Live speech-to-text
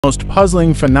Most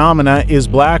puzzling phenomena is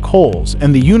black holes,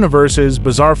 and the universe's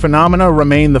bizarre phenomena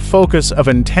remain the focus of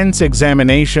intense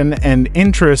examination and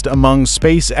interest among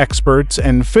space experts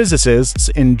and physicists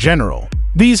in general.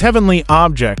 These heavenly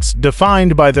objects,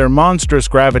 defined by their monstrous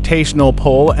gravitational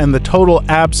pull and the total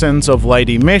absence of light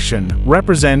emission,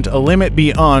 represent a limit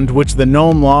beyond which the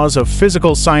known laws of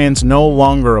physical science no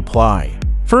longer apply.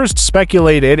 First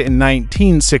speculated in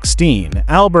 1916,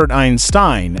 Albert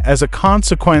Einstein, as a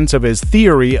consequence of his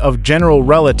theory of general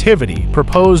relativity,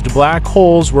 proposed black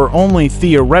holes were only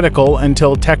theoretical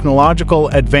until technological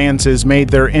advances made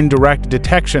their indirect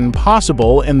detection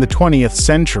possible in the 20th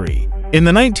century. In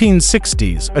the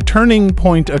 1960s, a turning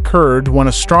point occurred when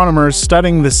astronomers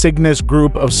studying the Cygnus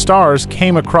group of stars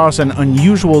came across an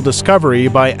unusual discovery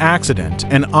by accident: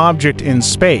 an object in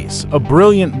space, a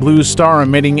brilliant blue star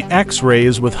emitting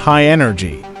X-rays with high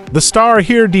energy. The star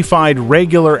here defied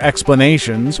regular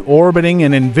explanations, orbiting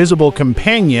an invisible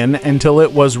companion until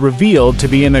it was revealed to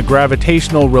be in a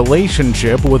gravitational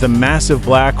relationship with a massive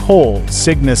black hole,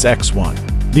 Cygnus X1.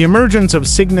 The emergence of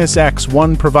Cygnus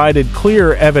X1 provided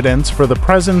clear evidence for the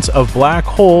presence of black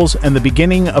holes and the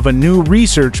beginning of a new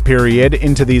research period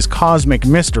into these cosmic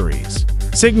mysteries.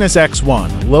 Cygnus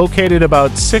X1, located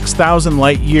about 6,000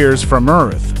 light-years from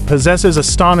Earth, possesses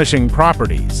astonishing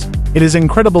properties. It is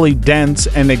incredibly dense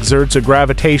and exerts a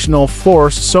gravitational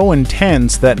force so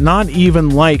intense that not even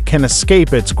light can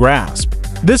escape its grasp.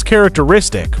 This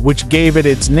characteristic, which gave it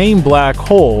its name black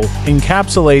hole,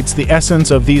 encapsulates the essence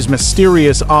of these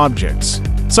mysterious objects.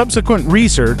 Subsequent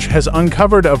research has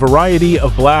uncovered a variety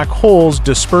of black holes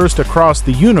dispersed across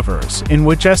the universe, in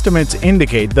which estimates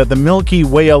indicate that the Milky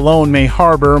Way alone may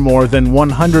harbor more than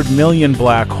 100 million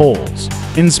black holes.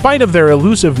 In spite of their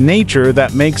elusive nature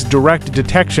that makes direct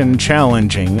detection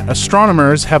challenging,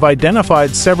 astronomers have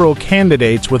identified several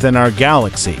candidates within our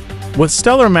galaxy. With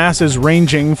stellar masses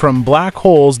ranging from black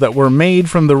holes that were made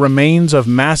from the remains of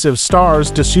massive stars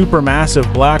to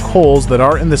supermassive black holes that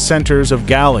are in the centers of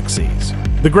galaxies.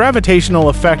 The gravitational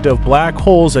effect of black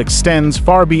holes extends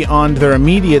far beyond their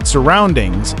immediate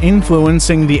surroundings,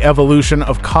 influencing the evolution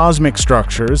of cosmic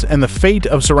structures and the fate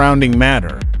of surrounding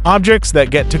matter. Objects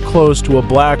that get too close to a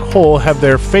black hole have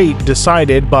their fate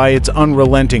decided by its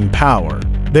unrelenting power.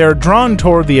 They are drawn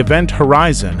toward the event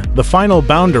horizon, the final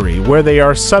boundary where they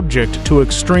are subject to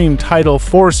extreme tidal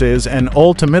forces and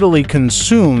ultimately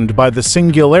consumed by the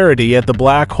singularity at the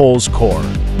black hole's core.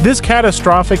 This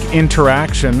catastrophic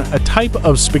interaction, a type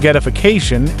of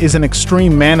spaghettification, is an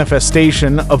extreme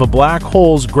manifestation of a black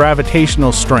hole's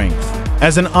gravitational strength.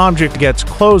 As an object gets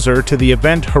closer to the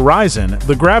event horizon,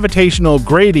 the gravitational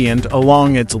gradient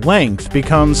along its length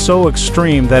becomes so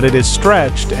extreme that it is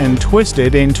stretched and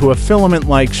twisted into a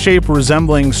filament-like shape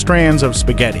resembling strands of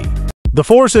spaghetti. The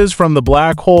forces from the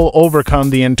black hole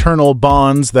overcome the internal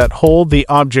bonds that hold the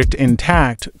object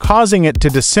intact, causing it to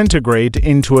disintegrate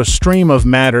into a stream of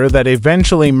matter that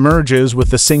eventually merges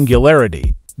with the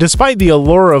singularity. Despite the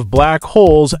allure of black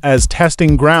holes as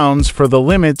testing grounds for the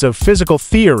limits of physical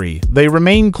theory, they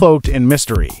remain cloaked in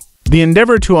mystery. The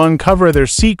endeavor to uncover their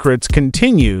secrets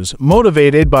continues,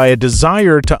 motivated by a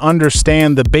desire to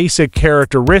understand the basic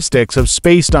characteristics of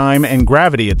spacetime and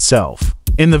gravity itself.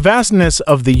 In the vastness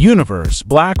of the universe,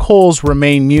 black holes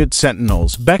remain mute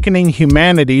sentinels, beckoning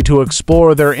humanity to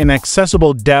explore their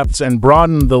inaccessible depths and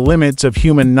broaden the limits of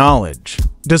human knowledge.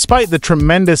 Despite the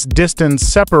tremendous distance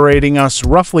separating us,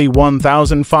 roughly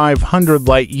 1,500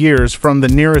 light-years from the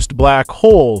nearest black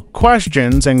hole,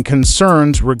 questions and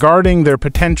concerns regarding their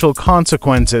potential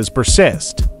consequences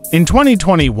persist. In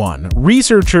 2021,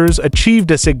 researchers achieved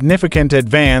a significant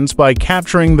advance by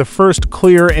capturing the first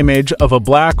clear image of a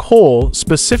black hole,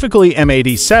 specifically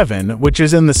M87, which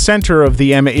is in the center of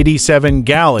the M87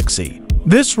 galaxy.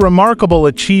 This remarkable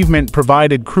achievement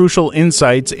provided crucial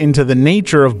insights into the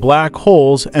nature of black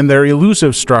holes and their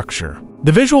elusive structure.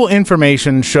 The visual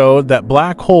information showed that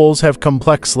black holes have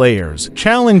complex layers,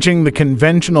 challenging the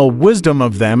conventional wisdom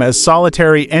of them as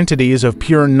solitary entities of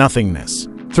pure nothingness.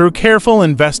 Through careful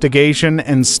investigation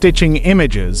and stitching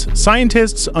images,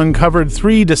 scientists uncovered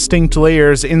 3 distinct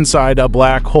layers inside a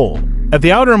black hole. At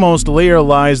the outermost layer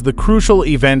lies the crucial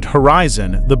event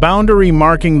horizon, the boundary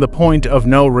marking the point of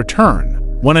no return.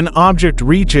 When an object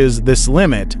reaches this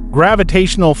limit,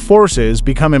 gravitational forces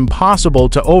become impossible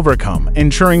to overcome,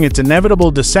 ensuring its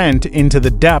inevitable descent into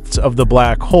the depths of the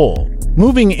black hole.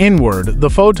 Moving inward, the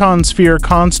photon sphere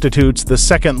constitutes the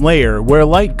second layer, where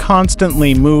light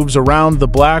constantly moves around the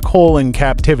black hole in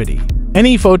captivity.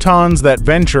 Any photons that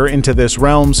venture into this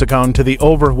realm succumb to the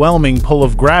overwhelming pull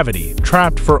of gravity,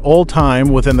 trapped for all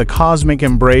time within the cosmic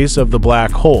embrace of the black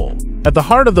hole. At the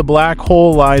heart of the black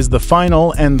hole lies the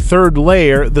final and third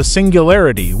layer, the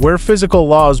singularity, where physical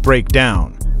laws break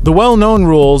down. The well-known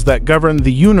rules that govern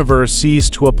the universe cease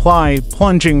to apply,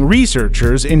 plunging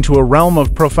researchers into a realm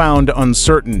of profound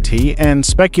uncertainty and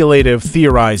speculative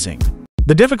theorizing.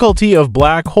 The difficulty of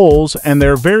black holes and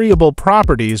their variable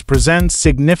properties presents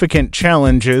significant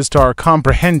challenges to our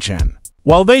comprehension.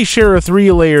 While they share a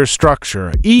three-layer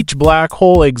structure, each black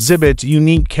hole exhibits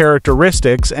unique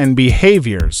characteristics and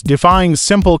behaviors, defying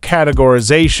simple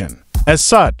categorization. As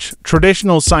such,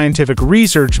 traditional scientific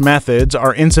research methods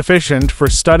are insufficient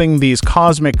for studying these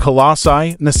cosmic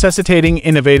colossi, necessitating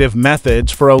innovative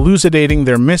methods for elucidating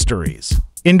their mysteries.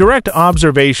 Indirect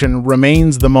observation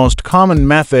remains the most common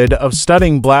method of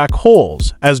studying black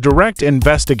holes, as direct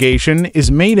investigation is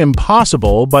made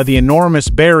impossible by the enormous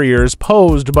barriers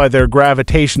posed by their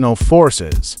gravitational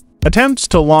forces. Attempts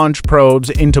to launch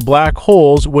probes into black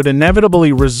holes would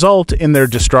inevitably result in their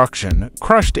destruction,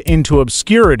 crushed into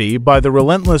obscurity by the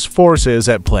relentless forces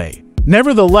at play.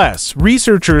 Nevertheless,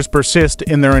 researchers persist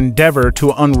in their endeavor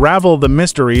to unravel the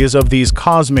mysteries of these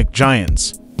cosmic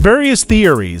giants. Various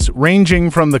theories, ranging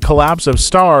from the collapse of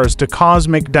stars to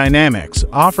cosmic dynamics,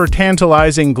 offer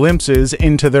tantalizing glimpses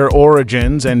into their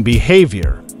origins and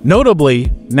behavior. Notably,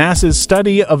 NASA's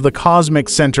study of the cosmic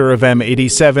center of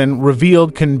M87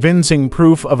 revealed convincing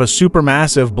proof of a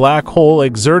supermassive black hole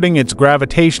exerting its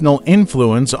gravitational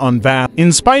influence on vast.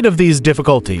 In spite of these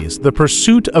difficulties, the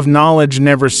pursuit of knowledge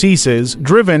never ceases,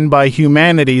 driven by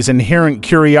humanity's inherent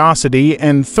curiosity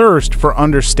and thirst for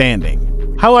understanding.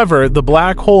 However, the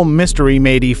black hole mystery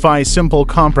may defy simple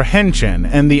comprehension,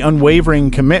 and the unwavering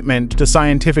commitment to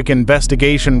scientific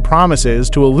investigation promises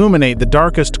to illuminate the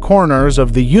darkest corners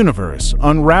of the universe,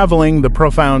 unraveling the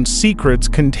profound secrets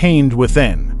contained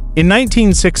within. In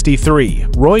 1963,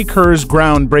 Roy Kerr's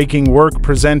groundbreaking work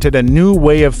presented a new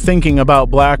way of thinking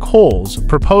about black holes,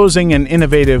 proposing an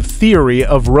innovative theory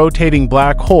of rotating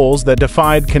black holes that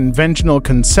defied conventional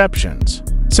conceptions.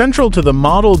 Central to the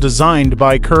model designed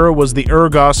by Kerr was the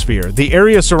ergosphere, the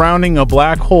area surrounding a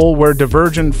black hole where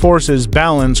divergent forces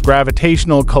balance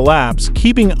gravitational collapse,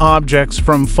 keeping objects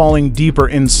from falling deeper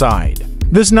inside.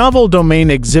 This novel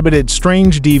domain exhibited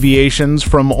strange deviations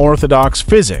from orthodox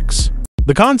physics.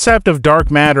 The concept of dark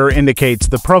matter indicates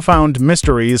the profound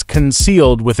mysteries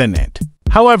concealed within it.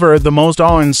 However, the most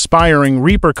awe-inspiring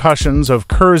repercussions of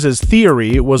Kerr's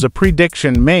theory was a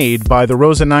prediction made by the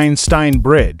Rosenstein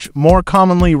bridge, more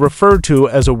commonly referred to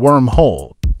as a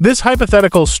wormhole. This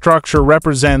hypothetical structure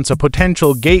represents a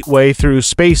potential gateway through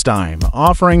spacetime,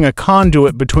 offering a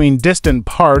conduit between distant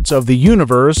parts of the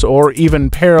universe or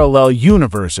even parallel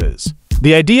universes.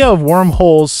 The idea of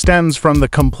wormholes stems from the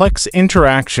complex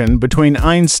interaction between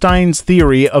Einstein's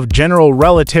theory of general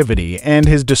relativity and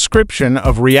his description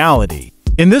of reality.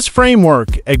 In this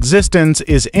framework, existence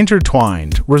is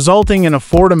intertwined, resulting in a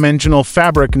four-dimensional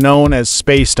fabric known as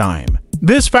spacetime.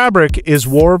 This fabric is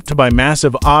warped by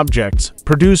massive objects,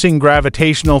 producing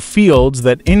gravitational fields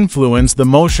that influence the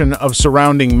motion of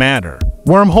surrounding matter.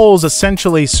 Wormholes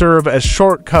essentially serve as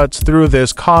shortcuts through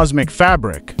this cosmic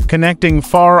fabric, connecting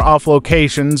far-off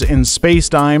locations in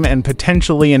spacetime and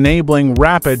potentially enabling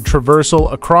rapid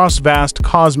traversal across vast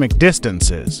cosmic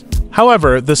distances.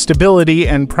 However, the stability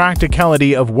and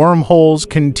practicality of wormholes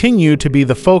continue to be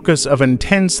the focus of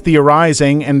intense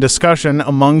theorizing and discussion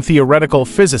among theoretical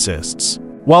physicists.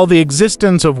 While the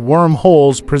existence of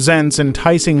wormholes presents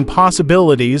enticing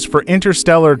possibilities for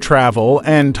interstellar travel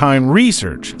and time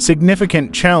research,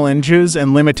 significant challenges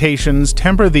and limitations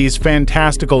temper these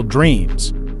fantastical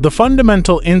dreams. The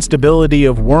fundamental instability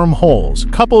of wormholes,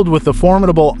 coupled with the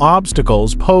formidable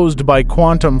obstacles posed by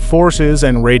quantum forces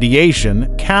and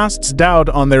radiation, casts doubt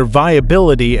on their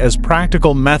viability as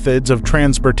practical methods of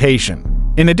transportation.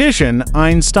 In addition,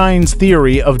 Einstein's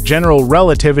theory of general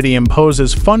relativity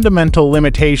imposes fundamental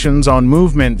limitations on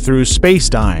movement through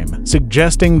spacetime,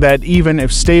 suggesting that even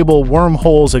if stable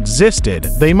wormholes existed,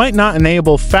 they might not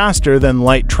enable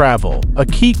faster-than-light travel, a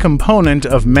key component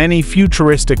of many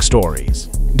futuristic stories.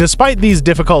 Despite these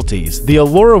difficulties, the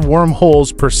allure of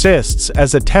wormholes persists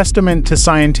as a testament to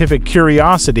scientific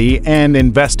curiosity and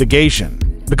investigation.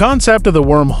 The concept of the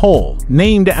wormhole,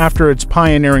 named after its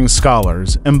pioneering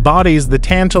scholars, embodies the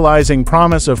tantalizing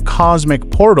promise of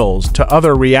cosmic portals to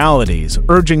other realities,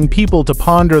 urging people to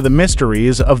ponder the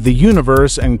mysteries of the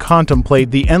universe and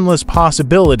contemplate the endless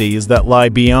possibilities that lie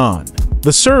beyond.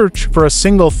 The search for a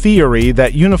single theory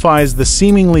that unifies the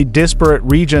seemingly disparate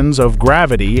regions of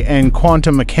gravity and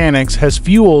quantum mechanics has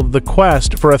fueled the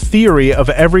quest for a theory of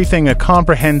everything, a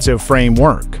comprehensive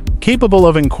framework. capable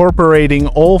of incorporating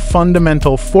all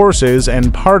fundamental forces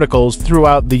and particles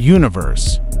throughout the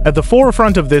universe. At the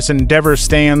forefront of this endeavor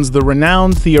stands the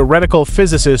renowned theoretical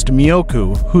physicist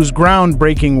Miyoku, whose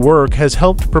groundbreaking work has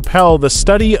helped propel the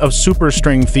study of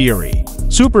superstring theory.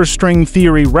 Superstring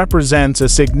theory represents a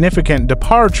significant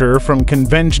departure from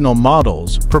conventional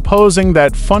models, proposing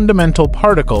that fundamental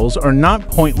particles are not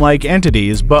point-like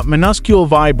entities but minuscule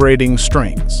vibrating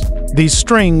strings. These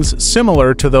strings,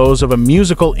 similar to those of a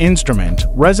musical instrument,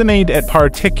 resonate at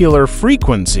particular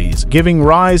frequencies, giving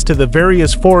rise to the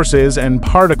various forces and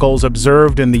particles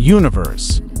observed in the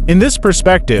universe. In this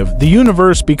perspective, the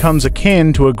universe becomes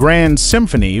akin to a grand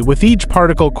symphony, with each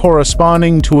particle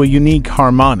corresponding to a unique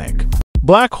harmonic.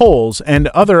 Black holes and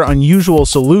other unusual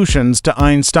solutions to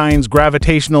Einstein's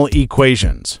gravitational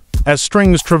equations. As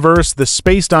strings traverse the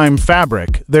spacetime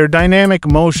fabric, their dynamic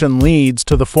motion leads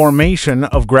to the formation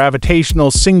of gravitational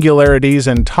singularities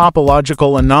and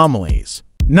topological anomalies.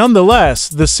 Nonetheless,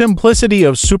 the simplicity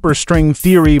of superstring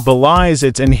theory belies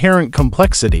its inherent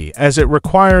complexity, as it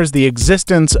requires the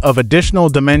existence of additional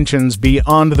dimensions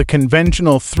beyond the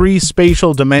conventional 3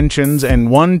 spatial dimensions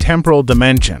and 1 temporal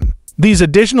dimension. These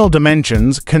additional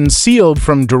dimensions, concealed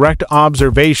from direct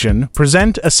observation,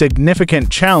 present a significant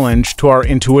challenge to our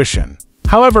intuition.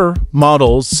 However,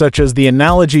 models such as the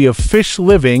analogy of fish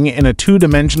living in a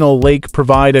 2-dimensional lake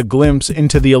provide a glimpse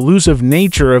into the elusive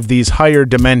nature of these higher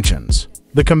dimensions.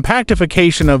 The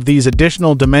compactification of these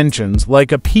additional dimensions,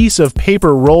 like a piece of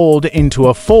paper rolled into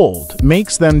a fold,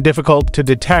 makes them difficult to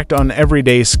detect on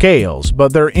everyday scales,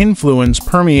 but their influence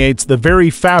permeates the very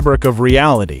fabric of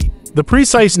reality. The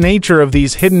precise nature of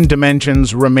these hidden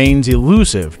dimensions remains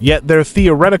elusive, yet their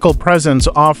theoretical presence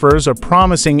offers a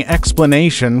promising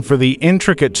explanation for the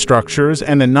intricate structures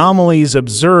and anomalies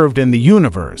observed in the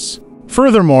universe.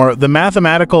 Furthermore, the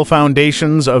mathematical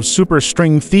foundations of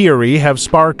superstring theory have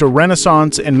sparked a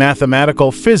renaissance in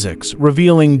mathematical physics,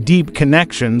 revealing deep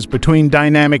connections between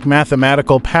dynamic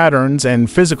mathematical patterns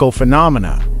and physical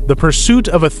phenomena. The pursuit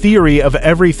of a theory of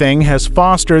everything has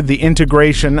fostered the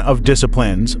integration of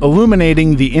disciplines,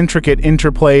 illuminating the intricate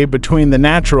interplay between the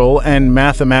natural and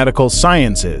mathematical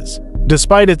sciences.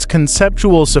 Despite its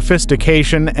conceptual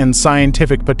sophistication and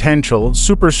scientific potential,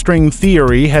 superstring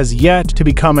theory has yet to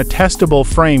become a testable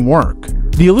framework.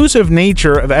 The elusive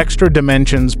nature of extra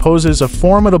dimensions poses a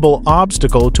formidable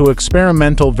obstacle to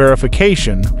experimental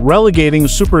verification, relegating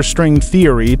superstring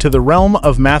theory to the realm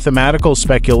of mathematical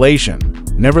speculation.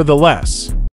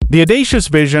 Nevertheless, the audacious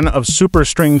vision of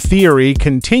superstring theory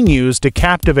continues to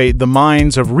captivate the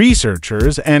minds of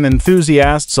researchers and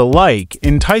enthusiasts alike,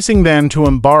 enticing them to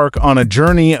embark on a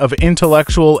journey of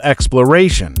intellectual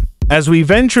exploration. As we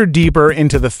venture deeper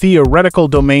into the theoretical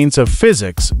domains of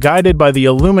physics, guided by the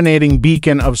illuminating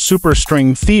beacon of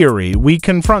superstring theory, we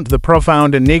confront the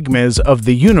profound enigmas of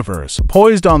the universe,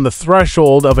 poised on the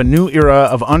threshold of a new era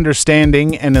of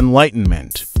understanding and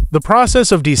enlightenment. The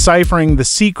process of deciphering the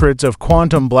secrets of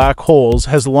quantum black holes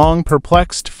has long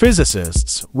perplexed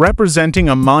physicists, representing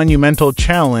a monumental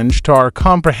challenge to our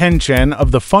comprehension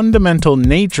of the fundamental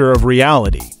nature of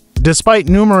reality. Despite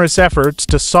numerous efforts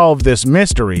to solve this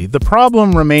mystery, the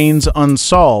problem remains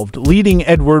unsolved, leading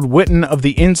Edward Witten of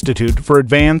the Institute for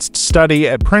Advanced Study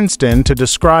at Princeton to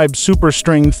describe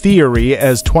superstring theory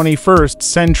as 21st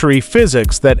century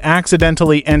physics that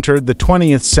accidentally entered the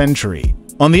 20th century.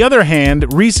 On the other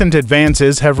hand, recent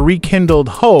advances have rekindled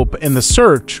hope in the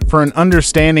search for an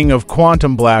understanding of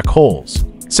quantum black holes.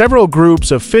 Several groups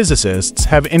of physicists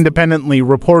have independently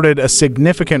reported a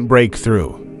significant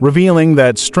breakthrough, revealing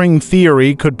that string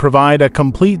theory could provide a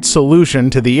complete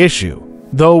solution to the issue,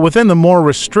 though within the more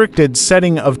restricted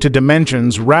setting of 2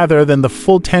 dimensions rather than the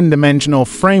full 10-dimensional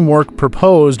framework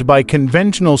proposed by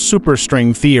conventional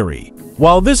superstring theory.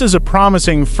 While this is a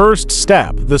promising first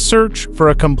step, the search for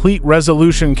a complete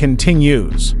resolution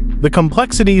continues. The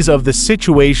complexities of the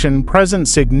situation present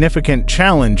significant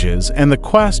challenges, and the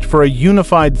quest for a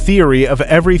unified theory of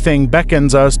everything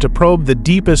beckons us to probe the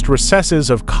deepest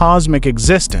recesses of cosmic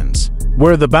existence,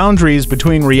 where the boundaries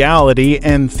between reality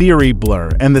and theory blur,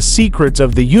 and the secrets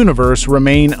of the universe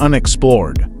remain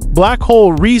unexplored. Black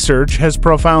hole research has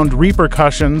profound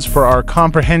repercussions for our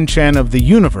comprehension of the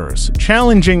universe,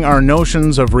 challenging our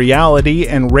notions of reality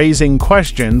and raising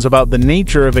questions about the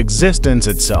nature of existence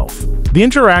itself. The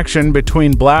interaction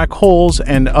between black holes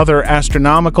and other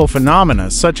astronomical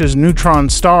phenomena, such as neutron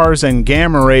stars and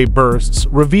gamma-ray bursts,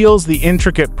 reveals the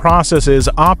intricate processes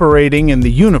operating in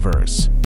the universe.